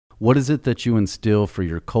What is it that you instill for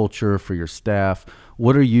your culture, for your staff?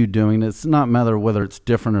 What are you doing? It's not matter whether it's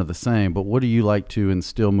different or the same, but what do you like to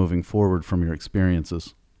instill moving forward from your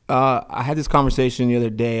experiences? I had this conversation the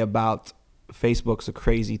other day about Facebook's a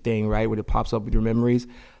crazy thing, right? When it pops up with your memories.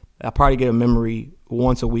 I probably get a memory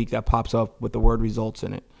once a week that pops up with the word results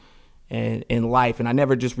in it. And in life, and I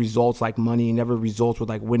never just results like money, never results with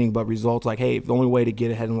like winning, but results like, hey, the only way to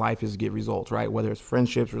get ahead in life is to get results, right? Whether it's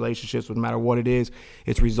friendships, relationships, no matter what it is,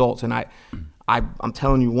 it's results. And I'm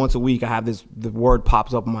telling you, once a week, I have the word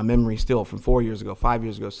pops up in my memory still from 4 years ago, 5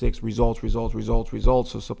 years ago, 6, results, results, results,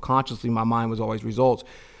 results. So subconsciously, my mind was always results.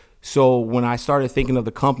 So when I started thinking of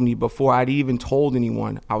the company, before I'd even told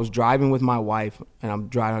anyone, I was driving with my wife, and I'm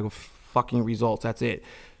driving, I go, fucking results, that's it.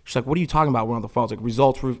 She's like, what are you talking about? We're on the phone. It's like,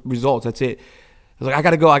 results, that's it. I was like, I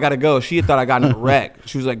gotta go. She had thought I got in a wreck.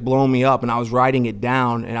 She was like blowing me up, and I was writing it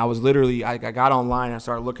down, and I was literally, I got online, and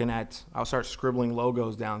I started scribbling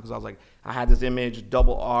logos down, because I was like, I had this image,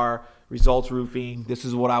 double R, results roofing, this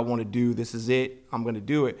is what I want to do, this is it, I'm gonna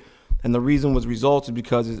do it. And the reason was results is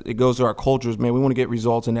because it goes to our cultures, man. We want to get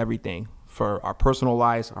results in everything, for our personal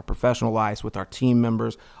lives, our professional lives, with our team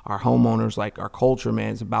members, our homeowners. Like, our culture,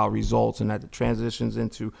 man, is about results, and that transitions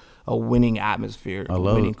into a winning atmosphere, a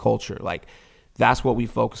winning culture. Like, that's what we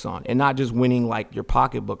focus on, and not just winning like your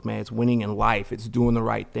pocketbook, man. It's winning in life. It's doing the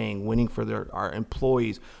right thing, winning for our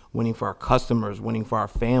employees, winning for our customers, winning for our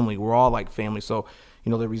family. We're all like family. So,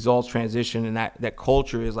 the results transition, and that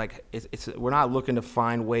culture is like, we're not looking to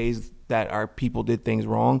find ways that our people did things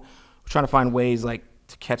wrong. We're trying to find ways like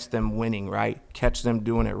to catch them winning, right? Catch them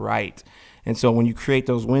doing it right. And so when you create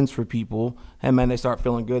those wins for people, hey man, they start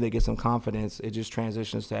feeling good, they get some confidence, it just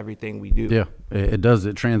transitions to everything we do. Yeah, it does.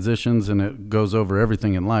 It transitions, and it goes over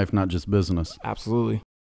everything in life, not just business. Absolutely.